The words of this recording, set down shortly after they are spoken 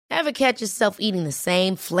Ever catch yourself eating the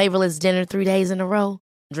same flavorless dinner 3 days in a row?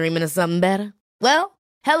 Dreaming of something better? Well,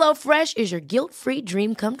 HelloFresh is your guilt-free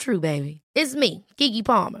dream come true, baby. It's me, Keke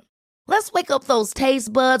Palmer. Let's wake up those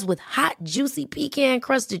taste buds with hot, juicy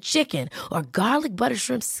pecan-crusted chicken or garlic butter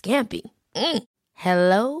shrimp scampi.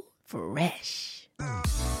 Hello Fresh.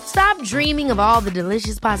 Stop dreaming of all the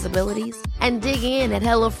delicious possibilities and dig in at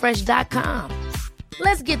HelloFresh.com.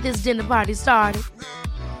 Let's get this dinner party started.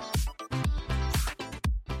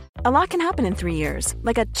 A lot can happen in 3 years,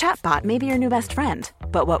 like a chatbot may be your new best friend.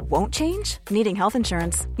 But what won't change? Needing health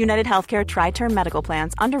insurance. United Healthcare Tri-Term Medical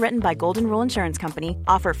Plans, underwritten by Golden Rule Insurance Company,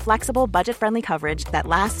 offer flexible, budget-friendly coverage that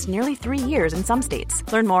lasts nearly 3 years in some states.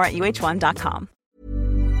 Learn more at uh1.com.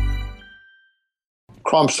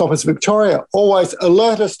 Crime Stoppers Victoria always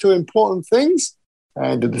alert us to important things.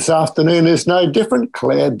 And this afternoon is no different.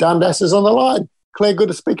 Claire Dundas is on the line. Claire, good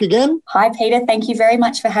to speak again. Hi, Peter. Thank you very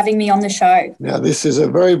much for having me on the show. Now, this is a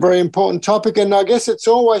very, very important topic, and I guess it's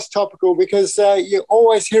always topical because you're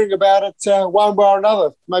always hearing about it one way or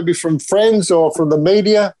another, maybe from friends or from the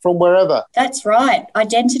media, from wherever. That's right.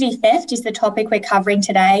 Identity theft is the topic we're covering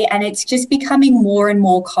today, and it's just becoming more and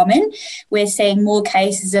more common. We're seeing more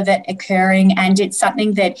cases of it occurring, and it's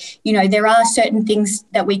something that, you know, there are certain things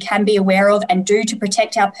that we can be aware of and do to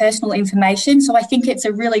protect our personal information. So I think it's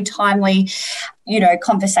a really timely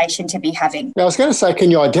conversation to be having. Now, I was going to say,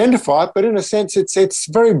 can you identify it? But in a sense, it's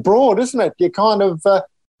very broad, isn't it? You kind of,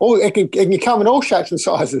 it can come in all shapes and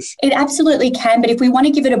sizes. It absolutely can, but if we want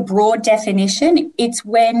to give it a broad definition, it's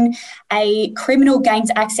when a criminal gains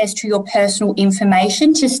access to your personal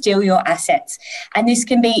information to steal your assets. And this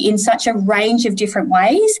can be in such a range of different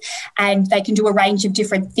ways, and they can do a range of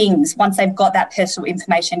different things once they've got that personal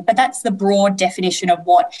information. But that's the broad definition of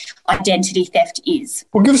what identity theft is.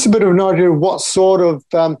 Well, give us a bit of an idea of what sort of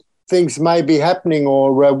things may be happening,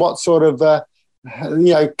 or what sort of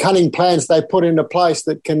cunning plans they put into place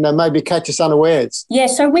that can maybe catch us unawares. Yeah,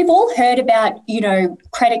 so we've all heard about,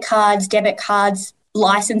 credit cards, debit cards,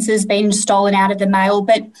 licenses being stolen out of the mail,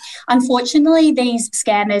 but unfortunately these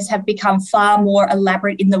scammers have become far more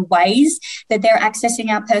elaborate in the ways that they're accessing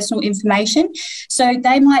our personal information. So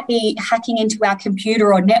they might be hacking into our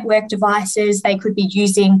computer or network devices. They could be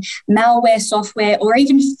using malware software or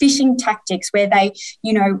even phishing tactics where they,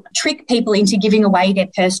 trick people into giving away their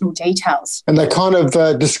personal details. And they kind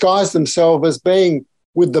of disguise themselves as being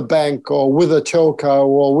with the bank or with a telco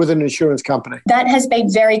or with an insurance company. That has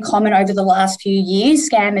been very common over the last few years,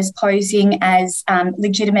 scammers posing as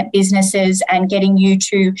legitimate businesses and getting you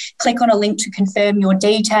to click on a link to confirm your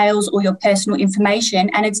details or your personal information.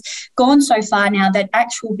 And it's gone so far now that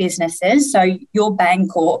actual businesses, so your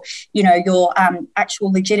bank or, your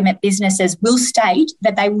actual legitimate businesses, will state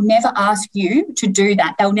that they will never ask you to do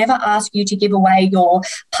that. They'll never ask you to give away your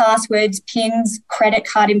passwords, PINs, credit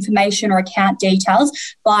card information or account details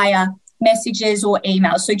via messages or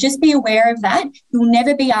emails. So just be aware of that. You'll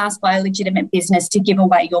never be asked by a legitimate business to give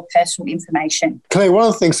away your personal information. Claire, one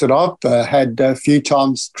of the things that I've had a few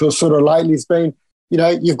times sort of lately has been,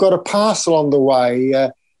 you've got a parcel on the way,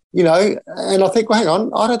 and I think, well, hang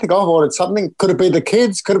on, I don't think I've ordered something. Could it be the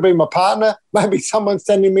kids? Could it be my partner? Maybe someone's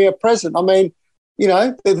sending me a present. I mean,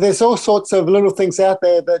 there's all sorts of little things out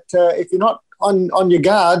there that if you're not on your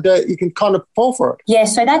guard, you can kind of fall for it. Yeah,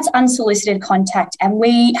 so that's unsolicited contact, and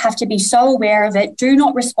we have to be so aware of it. Do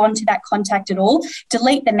not respond to that contact at all.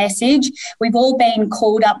 Delete the message. We've all been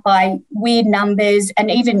called up by weird numbers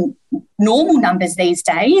and even normal numbers these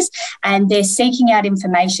days, and they're seeking out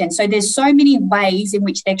information. So there's so many ways in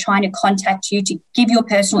which they're trying to contact you to give your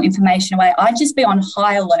personal information away. I'd just be on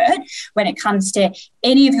high alert when it comes to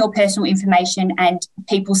any of your personal information and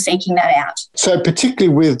people seeking that out. So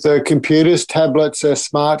particularly with computers, tablets,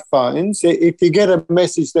 smartphones, if you get a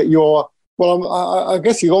message that I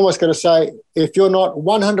guess you're almost going to say, if you're not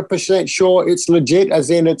 100% sure it's legit, as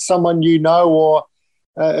in it's someone or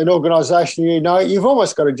an organisation you've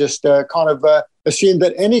almost got to just assume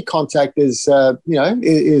that any contact is got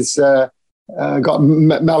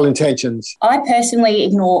malintentions. I personally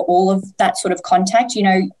ignore all of that sort of contact.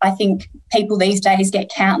 I think people these days get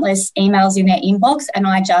countless emails in their inbox, and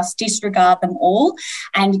I just disregard them all.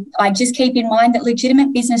 And I just keep in mind that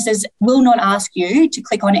legitimate businesses will not ask you to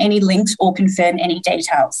click on any links or confirm any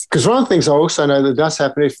details. Because one of the things I also know that does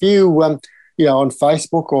happen, if you on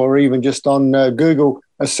Facebook or even just on Google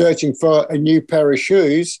are searching for a new pair of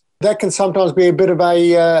shoes, that can sometimes be a bit of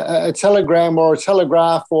a telegram or a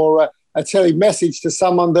telegraph or a tele-message to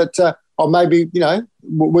someone that, or maybe,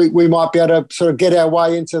 we might be able to sort of get our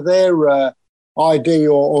way into their ID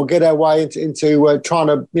or get our way into trying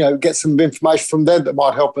to, get some information from them that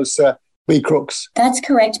might help us be crooks. That's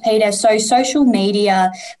correct, Peter. So social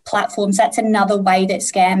media platforms, that's another way that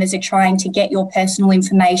scammers are trying to get your personal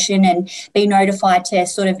information and be notified to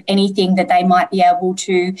sort of anything that they might be able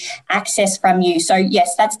to access from you. So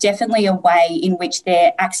yes, that's definitely a way in which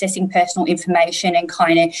they're accessing personal information and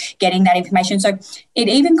kind of getting that information. So it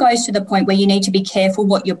even goes to the point where you need to be careful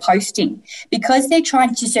what you're posting, because they're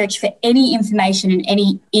trying to search for any information and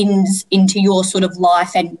any ins into your sort of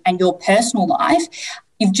life and your personal life.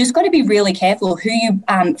 You've just got to be really careful who you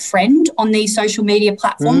friend on these social media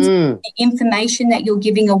platforms, the information that you're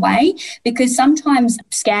giving away, because sometimes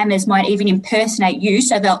scammers might even impersonate you.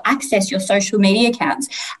 So they'll access your social media accounts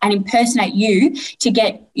and impersonate you to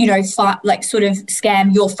get, sort of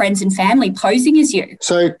scam your friends and family posing as you.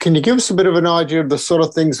 So can you give us a bit of an idea of the sort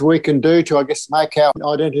of things we can do to, I guess, make our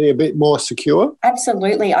identity a bit more secure?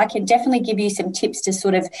 Absolutely. I can definitely give you some tips to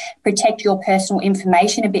sort of protect your personal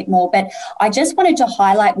information a bit more. But I just wanted to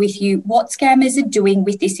highlight with you what scammers are doing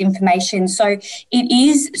with this information. So it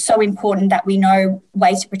is so important that we know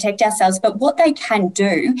ways to protect ourselves. But what they can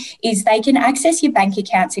do is they can access your bank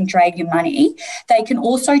accounts and drain your money. They can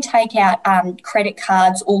also take out credit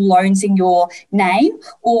cards or loans in your name,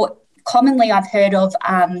 or commonly I've heard of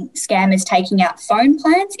scammers taking out phone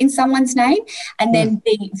plans in someone's name, and then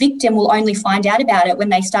the victim will only find out about it when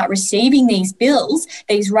they start receiving these bills,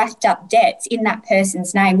 these racked up debts in that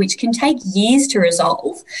person's name, which can take years to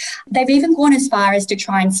resolve. They've even gone as far as to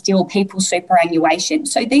try and steal people's superannuation.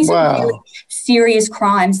 So these are really serious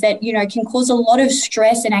crimes that, can cause a lot of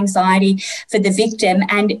stress and anxiety for the victim,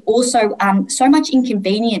 and also so much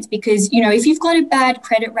inconvenience because, if you've got a bad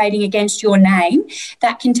credit rating against your name,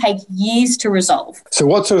 that can take years to resolve. So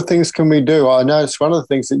what sort of things can we do? I noticed one of the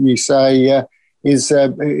things that you say is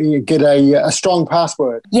get a strong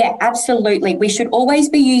password. Yeah, absolutely. We should always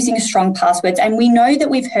be using strong passwords. And we know that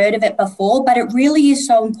we've heard of it before, but it really is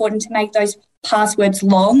so important to make those passwords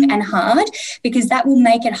long and hard, because that will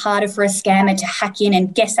make it harder for a scammer to hack in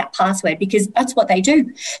and guess that password, because that's what they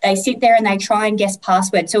do. They sit there and they try and guess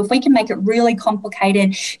passwords. So if we can make it really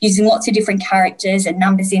complicated using lots of different characters and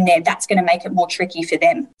numbers in there, that's going to make it more tricky for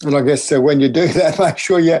them. And I guess when you do that, make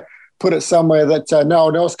sure you put it somewhere that no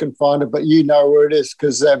one else can find it, but you know where it is,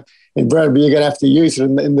 because invariably you're going to have to use it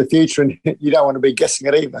in the future, and you don't want to be guessing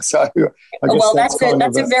it either. So I guess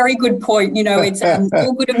that's a very good point. It's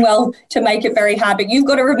all good and well to make it very hard, but you've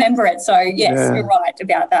got to remember it. So yes, You're right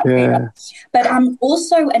about that, Peter. But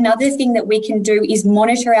also another thing that we can do is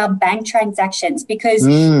monitor our bank transactions, because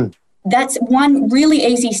that's one really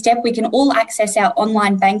easy step. We can all access our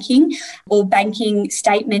online banking or banking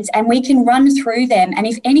statements, and we can run through them. And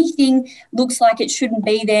if anything looks like it shouldn't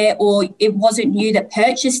be there, or it wasn't you that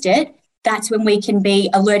purchased it, that's when we can be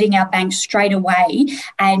alerting our bank straight away,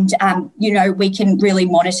 and, we can really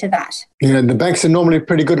monitor that. Yeah, the banks are normally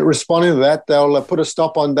pretty good at responding to that. They'll put a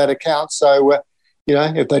stop on that account. So,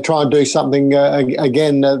 if they try and do something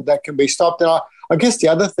again, that can be stopped. And I guess the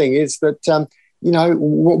other thing is that,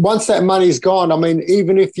 once that money's gone, I mean,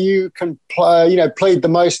 even if you can, plead the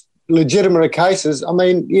most legitimate of cases, I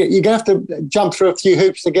mean, you're going to have to jump through a few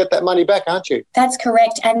hoops to get that money back, aren't you? That's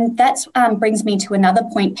correct. And that brings me to another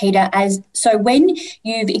point, Peter. So when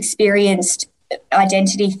you've experienced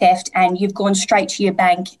identity theft and you've gone straight to your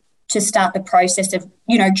bank to start the process of,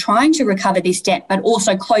 trying to recover this debt, but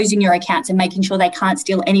also closing your accounts and making sure they can't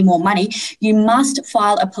steal any more money, you must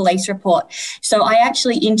file a police report. So I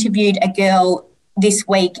actually interviewed a girl this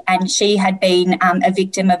week, and she had been a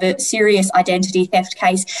victim of a serious identity theft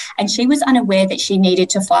case, and she was unaware that she needed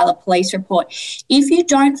to file a police report. If you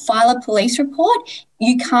don't file a police report,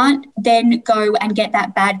 you can't then go and get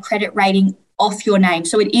that bad credit rating off your name.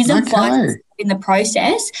 So it is a vital in the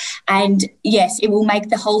process, and yes, it will make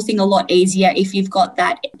the whole thing a lot easier if you've got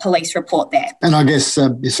that police report there. And I guess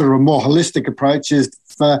sort of a more holistic approach is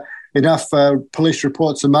enough police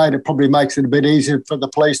reports are made, it probably makes it a bit easier for the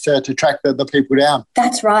police to track the people down.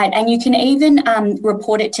 That's right. And you can even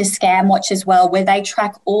report it to ScamWatch as well, where they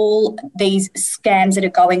track all these scams that are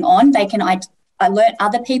going on. They can alert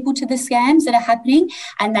other people to the scams that are happening,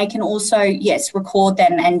 and they can also, record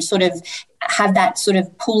them and sort of have that sort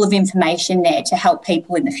of pool of information there to help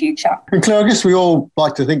people in the future. And Claire, I guess we all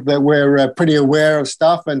like to think that we're pretty aware of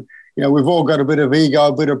stuff, and we've all got a bit of ego,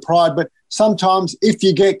 a bit of pride, but sometimes if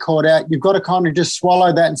you get caught out, you've got to kind of just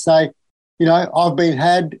swallow that and say, I've been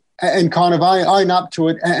had, and kind of own up to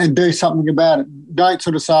it and do something about it. Don't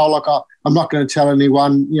sort of say, I'm not going to tell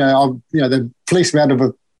anyone, they fleeced me out of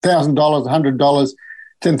 $1,000, $100,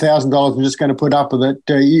 $10,000, I'm just going to put up with it.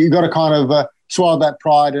 You've got to kind of swallow that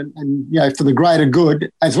pride and for the greater good,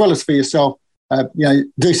 as well as for yourself,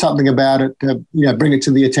 do something about it, bring it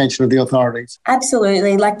to the attention of the authorities.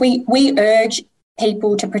 Absolutely. Like we urge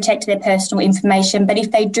people to protect their personal information, but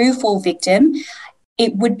if they do fall victim,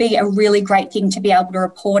 it would be a really great thing to be able to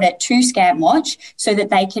report it to ScamWatch so that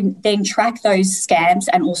they can then track those scams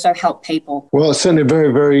and also help people. Well, it's certainly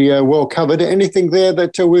very, very well covered. Anything there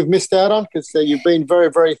that we've missed out on? Because you've been very,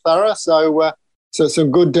 very thorough. So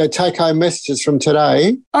some good take-home messages from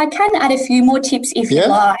today. I can add a few more tips if you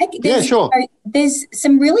like. Sure. There's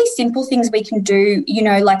some really simple things we can do,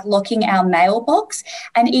 like locking our mailbox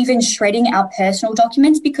and even shredding our personal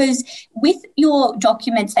documents, because with your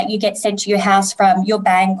documents that you get sent to your house from your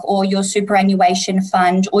bank or your superannuation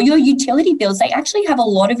fund or your utility bills, they actually have a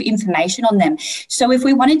lot of information on them. So if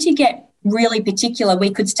we wanted to get really particular, we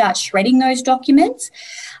could start shredding those documents.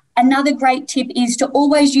 Another great tip is to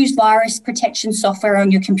always use virus protection software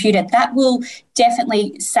on your computer. That will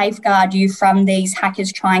definitely safeguard you from these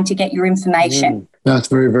hackers trying to get your information. That's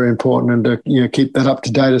very, very important, and keep that up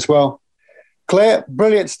to date as well. Claire,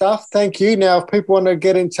 brilliant stuff. Thank you. Now, if people want to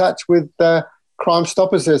get in touch with Crime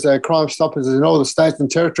Stoppers, there's Crime Stoppers in all the states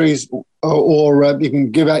and territories, or you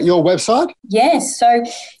can give out your website. Yes, so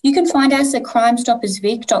you can find us at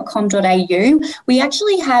crimestoppersvic.com.au. We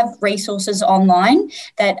actually have resources online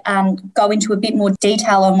that go into a bit more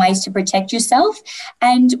detail on ways to protect yourself.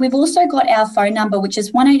 And we've also got our phone number, which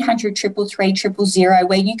is 1800 333 000,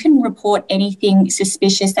 where you can report anything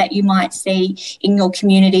suspicious that you might see in your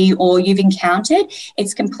community or you've encountered.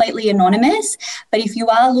 It's completely anonymous. But if you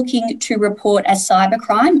are looking to report a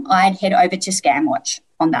cybercrime, I'd head over to ScamWatch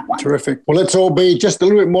on that one. Terrific. Well, let's all be just a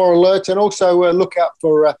little bit more alert, and also look out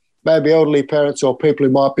for maybe elderly parents or people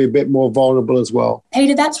who might be a bit more vulnerable as well.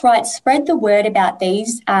 Peter, that's right. Spread the word about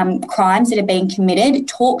these crimes that are being committed.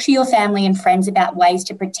 Talk to your family and friends about ways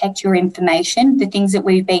to protect your information, the things that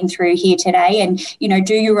we've been through here today, and,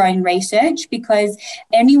 do your own research, because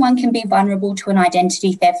anyone can be vulnerable to an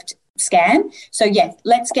identity theft scam. So,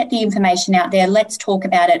 let's get the information out there. Let's talk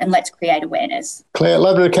about it and let's create awareness. Claire,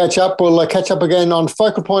 lovely to catch up. We'll catch up again on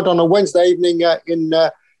Focal Point on a Wednesday evening in,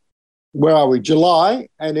 July.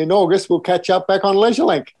 And in August, we'll catch up back on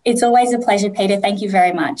LeisureLink. It's always a pleasure, Peter. Thank you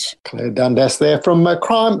very much. Claire Dundas there from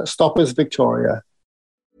Crime Stoppers Victoria.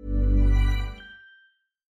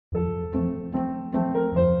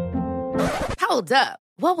 Hold up.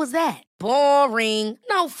 What was that? Boring.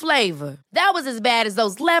 No flavor. That was as bad as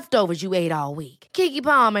those leftovers you ate all week. Keke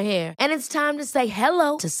Palmer here. And it's time to say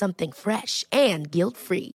hello to something fresh and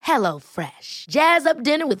guilt-free. Hello Fresh. Jazz up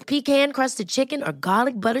dinner with pecan-crusted chicken or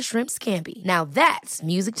garlic butter shrimp scampi. Now that's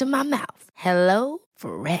music to my mouth. Hello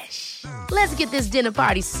Fresh. Let's get this dinner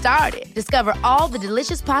party started. Discover all the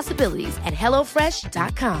delicious possibilities at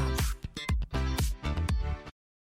HelloFresh.com.